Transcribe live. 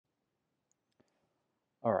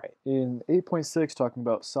All right, in 8.6, talking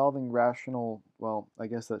about solving rational, well, I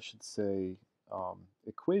guess that should say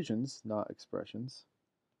equations, not expressions.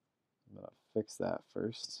 I'm going to fix that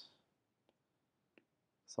first.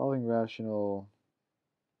 Solving rational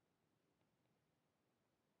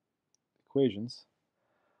equations.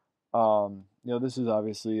 This is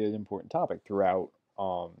obviously an important topic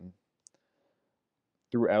um,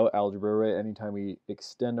 throughout algebra, right? Anytime we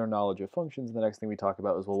extend our knowledge of functions, the next thing we talk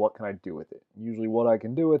about is, well, what can I do with it? Usually what I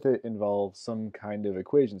can do with it involves some kind of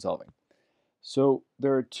equation solving. So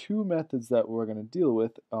there are two methods that we're going to deal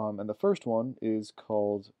with, and the first one is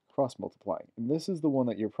called cross multiplying, and this is the one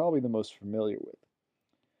that you're probably the most familiar with.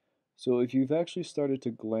 So if you've actually started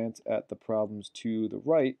to glance at the problems to the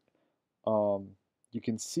right, you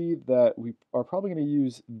can see that we are probably going to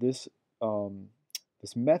use this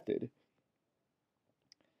method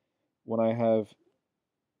when I have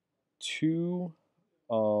two,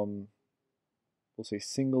 we'll say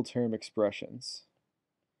single term expressions.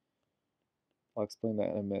 I'll explain that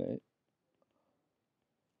in a minute.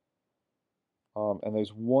 And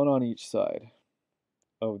there's one on each side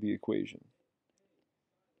of the equation.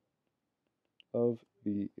 Two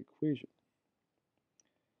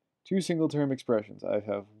single term expressions. I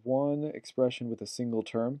have one expression with a single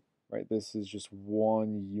term, right? This is just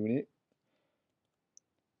one unit.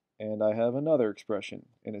 And I have another expression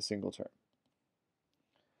in a single term.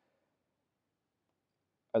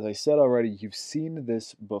 As I said already, you've seen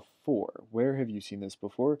this before. Where have you seen this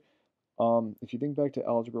before? If you think back to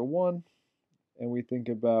Algebra 1, and we think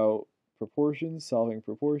about proportions, solving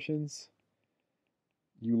proportions,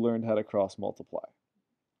 you learned how to cross multiply,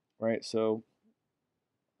 right? So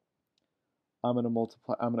I'm going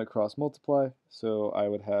to cross multiply, so I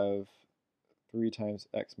would have 3 times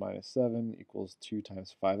x minus 7 equals 2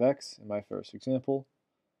 times 5x in my first example.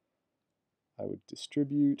 I would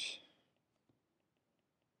distribute,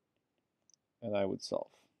 and I would solve.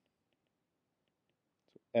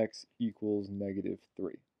 So x equals negative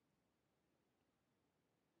 3.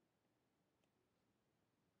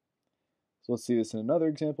 So let's see this in another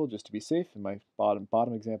example, just to be safe. In my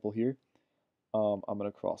bottom example here, I'm going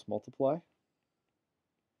to cross multiply.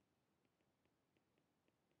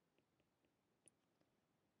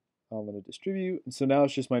 I'm going to distribute, and so now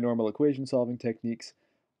it's just my normal equation solving techniques.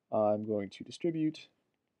 I'm going to distribute,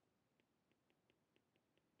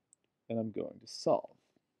 and I'm going to solve.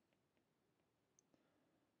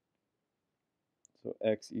 So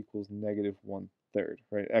x equals negative 1/3,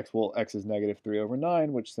 right? X is negative 3 over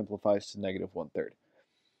 9, which simplifies to negative 1/3.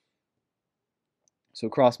 So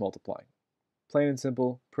cross multiplying. Plain and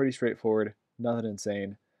simple, pretty straightforward, nothing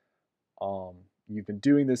insane. You've been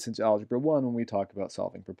doing this since Algebra 1 when we talked about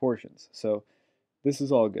solving proportions. So this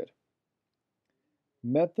is all good.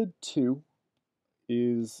 Method 2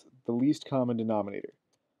 is the least common denominator.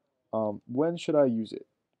 When should I use it?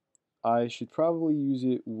 I should probably use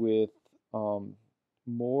it with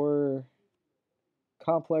more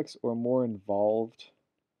complex or more involved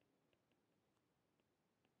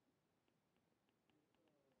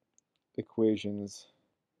equations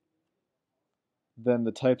than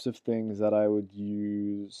the types of things that I would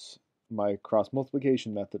use my cross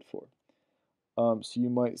multiplication method for. So you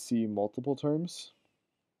might see multiple terms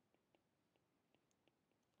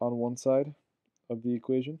on one side of the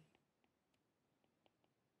equation.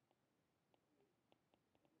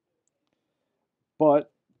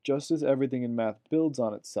 But just as everything in math builds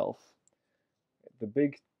on itself, the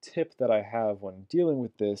big tip that I have when dealing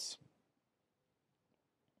with this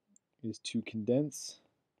is to condense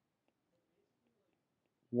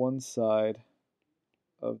one side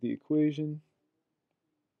of the equation,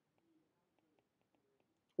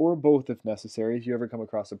 or both if necessary. If you ever come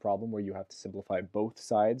across a problem where you have to simplify both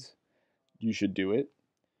sides, you should do it.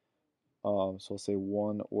 So I'll say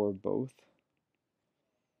one or both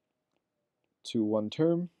to one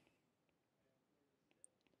term.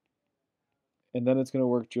 And then it's going to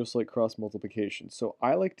work just like cross multiplication. So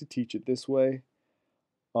I like to teach it this way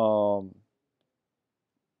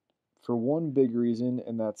for one big reason,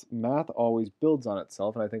 and that's math always builds on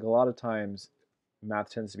itself. And I think a lot of times math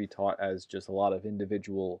tends to be taught as just a lot of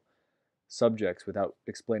individual subjects without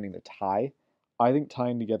explaining the tie. I think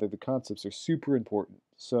tying together the concepts are super important.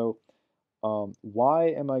 So why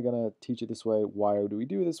am I going to teach it this way? Why do we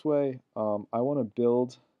do it this way? I want to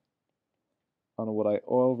build on what I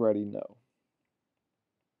already know.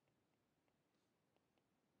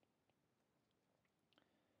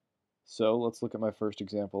 So let's look at my first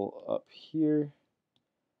example up here.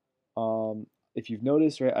 If you've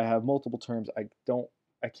noticed, right, I have multiple terms. I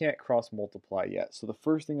can't cross multiply yet. So the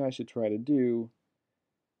first thing I should try to do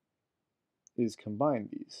is combine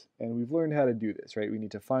these. And we've learned how to do this, right? We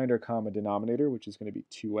need to find our common denominator, which is going to be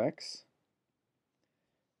 2x.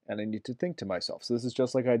 And I need to think to myself. So this is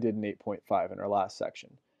just like I did in 8.5 in our last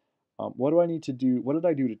section. What do I need to do? What did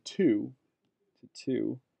I do to 2?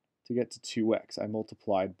 To get to 2x? I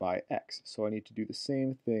multiplied by x. So I need to do the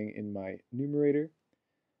same thing in my numerator.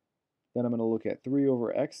 Then I'm going to look at 3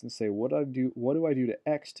 over x and say, what do I do to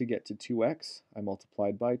x to get to 2x? I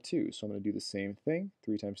multiplied by 2. So I'm going to do the same thing.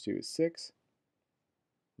 3 times 2 is 6.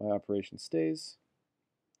 My operation stays.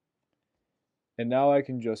 And now I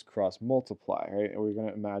can just cross multiply, right? And we're going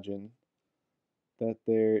to imagine that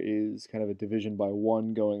there is kind of a division by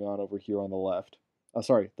 1 going on over here on the left.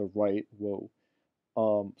 Sorry, the right. Whoa.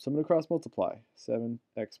 So I'm going to cross multiply.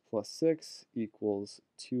 7x plus 6 equals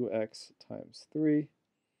 2x times 3.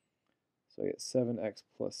 So I get 7x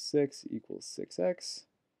plus 6 equals 6x.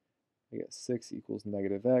 I get 6 equals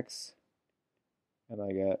negative x. And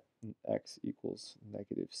I get x equals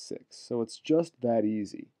negative 6. So it's just that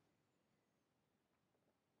easy.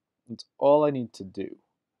 It's all I need to do.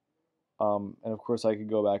 And of course, I could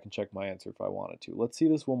go back and check my answer if I wanted to. Let's see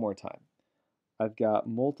this one more time. I've got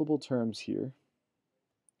multiple terms here.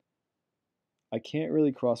 I can't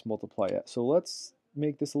really cross multiply yet. So let's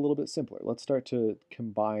make this a little bit simpler. Let's start to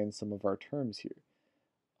combine some of our terms here.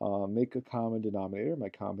 Make a common denominator. My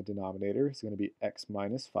common denominator is going to be x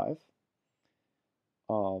minus 5.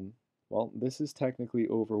 Well, this is technically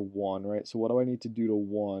over 1, right? So what do I need to do to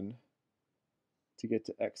 1 to get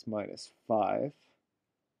to x minus 5?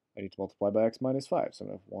 I need to multiply by x minus 5. So I'm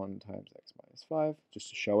going to have 1 times x minus 5, just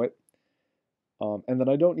to show it. And then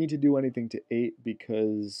I don't need to do anything to 8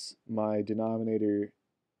 because my denominator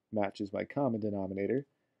matches my common denominator.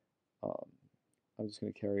 I'm just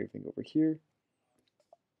going to carry everything over here.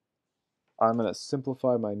 I'm going to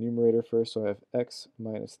simplify my numerator first, so I have x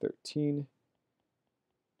minus 13.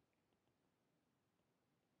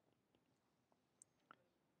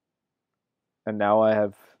 And now I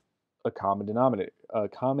have a common denominator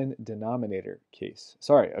case.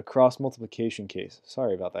 Sorry, a cross multiplication case.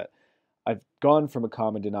 Sorry about that. I've gone from a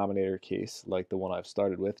common denominator case, like the one I've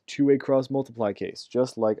started with, to a cross multiply case,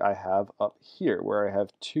 just like I have up here, where I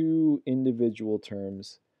have 2 individual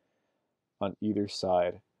terms on either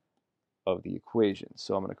side of the equation.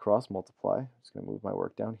 So I'm going to cross multiply. I'm just going to move my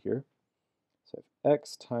work down here. So I have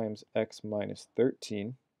x times x minus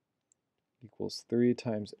 13 equals 3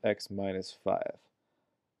 times x minus 5.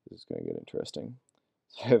 This is going to get interesting.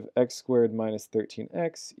 So I have x squared minus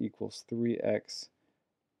 13x equals 3x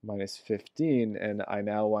minus 15, and I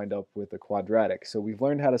now wind up with a quadratic. So we've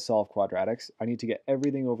learned how to solve quadratics. I need to get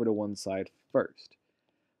everything over to one side first.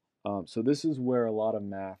 So this is where a lot of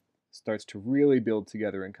math starts to really build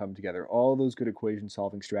together and come together. All those good equation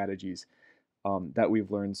solving strategies that we've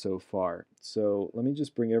learned so far. So let me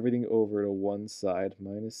just bring everything over to one side.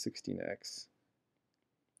 Minus 16x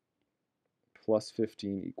plus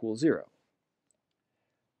 15 equals 0.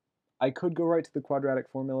 I could go right to the quadratic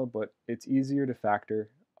formula, but it's easier to factor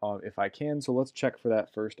if I can. So let's check for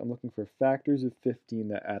that first. I'm looking for factors of 15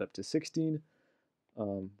 that add up to 16.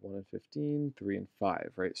 1 and 15, 3 and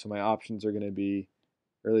 5, right? So my options are going to be,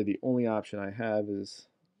 really the only option I have is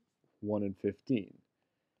 1 and 15.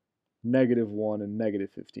 Negative 1 and negative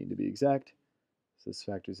 15 to be exact. So this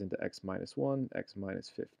factors into x minus 1, x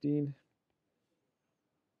minus 15.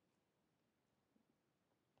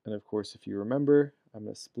 And of course, if you remember, I'm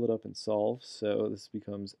going to split up and solve. So this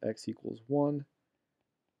becomes x equals 1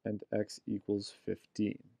 and x equals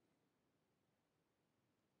 15.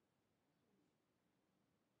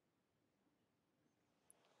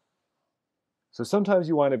 So sometimes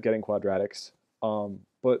you wind up getting quadratics,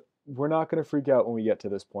 but we're not going to freak out when we get to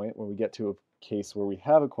this point, when we get to a case where we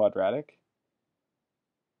have a quadratic,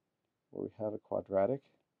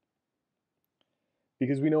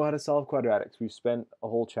 because we know how to solve quadratics. We've spent a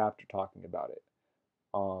whole chapter talking about it.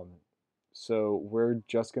 So we're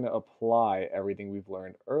just going to apply everything we've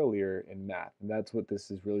learned earlier in math, and that's what this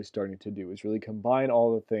is really starting to do, is really combine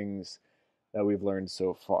all the things that we've learned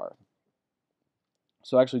so far.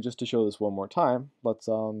 So actually, just to show this one more time, let's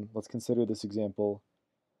consider this example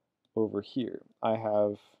over here. I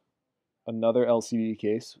have another LCD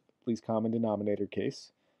case, least common denominator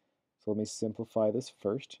case. So let me simplify this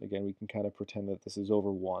first. Again, we can kind of pretend that this is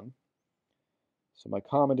over 1. So my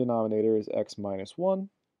common denominator is x minus 1.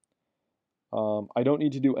 I don't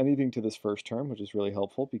need to do anything to this first term, which is really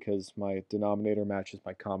helpful because my denominator matches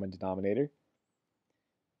my common denominator.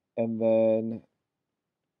 And then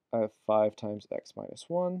I have 5 times x minus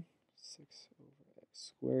 1, 6 over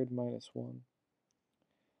x squared minus 1.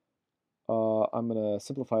 I'm going to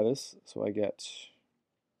simplify this, so I get,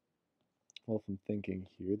 well, if I'm thinking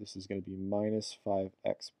here, this is going to be minus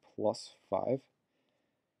 5x plus 5.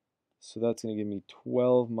 So that's going to give me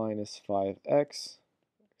 12 minus 5x. X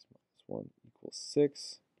minus 1 equals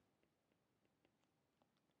 6.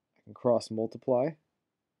 I can cross multiply.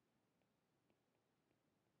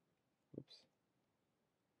 Oops.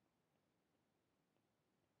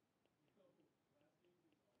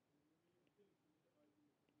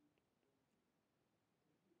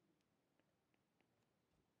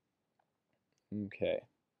 Okay.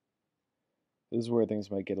 This is where things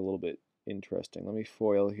might get a little bit interesting. Let me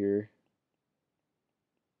FOIL here.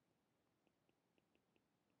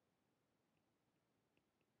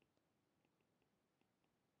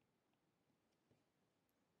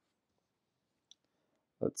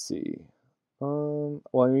 Let's see. Well,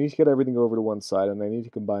 I need to get everything over to one side, and I need to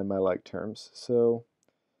combine my like terms. So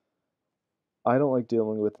I don't like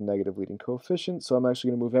dealing with negative leading coefficients, so I'm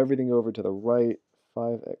actually going to move everything over to the right.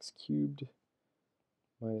 5x cubed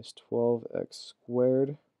minus 12x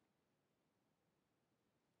squared.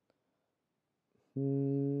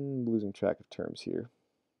 Losing track of terms here.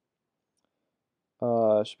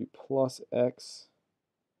 Should be plus x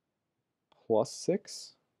plus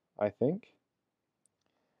 6, I think.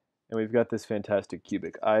 And we've got this fantastic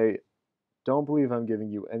cubic. I don't believe I'm giving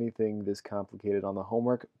you anything this complicated on the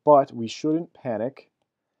homework, but we shouldn't panic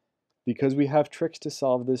because we have tricks to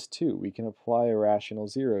solve this too. We can apply a rational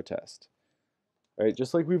zero test, right?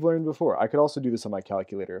 Just like we've learned before. I could also do this on my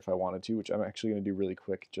calculator if I wanted to, which I'm actually going to do really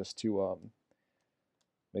quick just to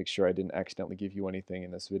make sure I didn't accidentally give you anything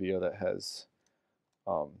in this video that has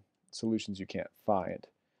solutions you can't find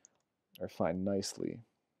or find nicely.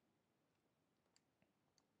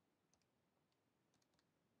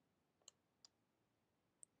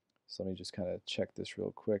 So let me just kind of check this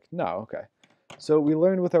real quick. No, okay. So we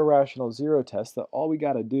learned with our rational zero test that all we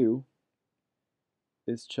got to do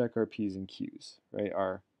is check our P's and Q's, right?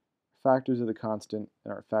 Our factors of the constant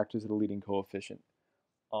and our factors of the leading coefficient.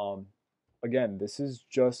 Again, this is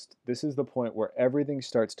the point where everything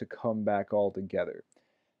starts to come back all together.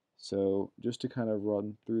 So just to kind of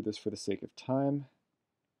run through this for the sake of time,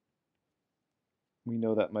 we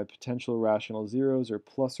know that my potential rational zeros are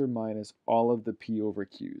plus or minus all of the P over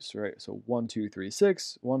Q's, right? So 1, 2, 3,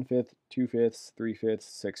 6, 1/5, 2/5, 3/5,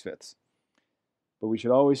 6/5. But we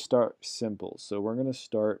should always start simple. So we're going to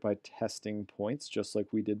start by testing points just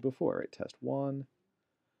like we did before, right? Test 1.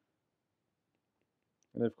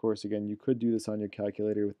 And of course, again, you could do this on your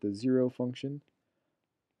calculator with the zero function.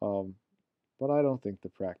 But I don't think the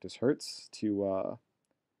practice hurts to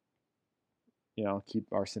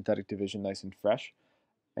keep our synthetic division nice and fresh.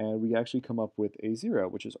 And we actually come up with a 0,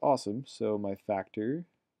 which is awesome. So my factor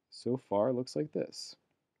so far looks like this,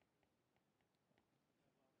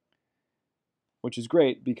 which is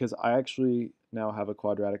great because I actually now have a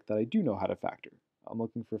quadratic that I do know how to factor. I'm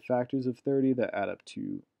looking for factors of 30 that add up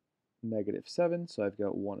to -7. So I've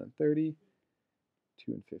got 1 and 30,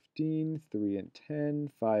 2 and 15, 3 and 10,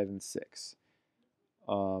 5 and 6.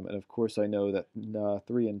 And of course I know that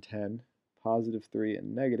 3 and 10, positive 3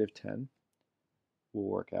 and -10 will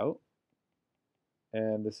work out.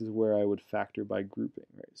 And this is where I would factor by grouping,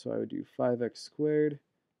 right? So I would do 5x squared,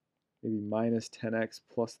 maybe minus 10x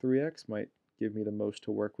plus 3x might give me the most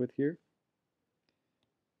to work with here.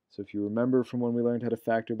 So if you remember from when we learned how to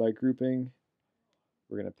factor by grouping,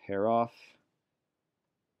 we're going to pair off,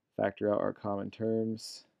 factor out our common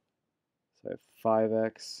terms. So I have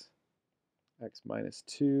 5x, x minus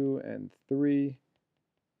 2, and 3,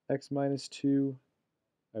 x minus 2.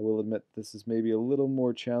 I will admit this is maybe a little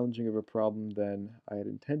more challenging of a problem than I had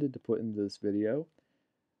intended to put into this video,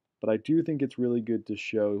 but I do think it's really good to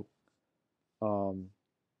show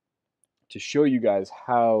you guys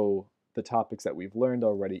how the topics that we've learned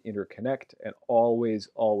already interconnect and always,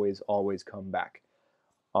 always, always come back,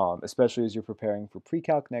 especially as you're preparing for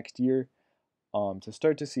pre-calc next year, to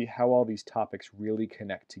start to see how all these topics really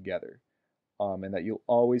connect together, and that you'll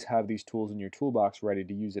always have these tools in your toolbox ready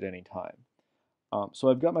to use at any time. So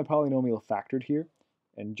I've got my polynomial factored here,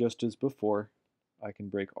 and just as before, I can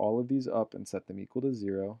break all of these up and set them equal to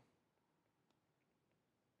 0.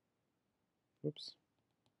 Oops.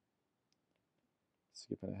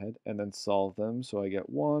 Skipping ahead, and then solve them. So I get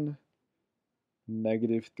 1,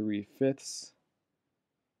 -3/5,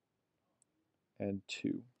 and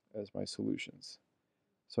 2 as my solutions.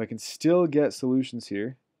 So I can still get solutions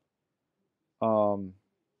here.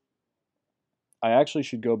 I actually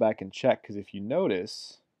should go back and check, because if you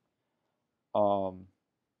notice,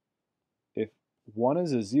 if 1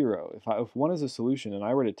 is a 0, if 1 is a solution and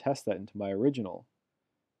I were to test that into my original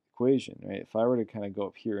equation, right? If I were to kind of go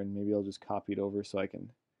up here, and maybe I'll just copy it over so I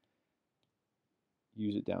can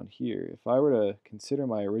use it down here. If I were to consider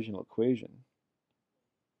my original equation,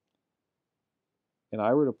 and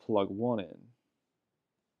I were to plug 1 in,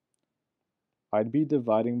 I'd be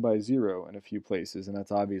dividing by 0 in a few places, and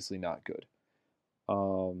that's obviously not good.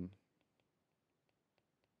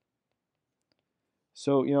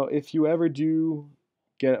 So, if you ever do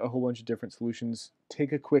get a whole bunch of different solutions,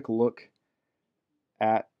 take a quick look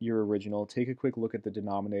at your original, take a quick look at the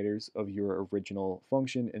denominators of your original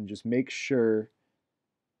function, and just make sure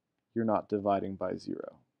you're not dividing by 0.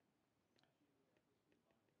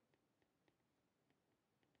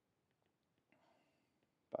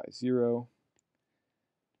 By 0.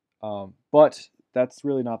 But that's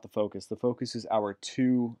really not the focus. The focus is our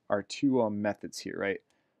two methods here, right?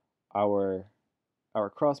 Our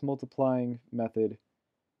cross-multiplying method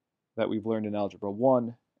that we've learned in Algebra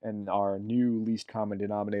 1, and our new least common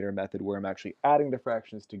denominator method where I'm actually adding the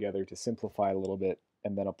fractions together to simplify it a little bit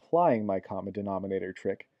and then applying my common denominator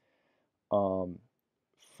trick from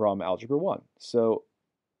Algebra 1. So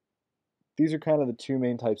these are kind of the two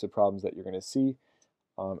main types of problems that you're going to see.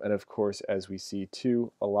 And of course, as we see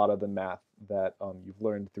too, a lot of the math that you've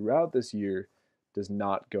learned throughout this year does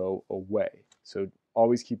not go away. So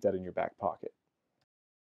always keep that in your back pocket.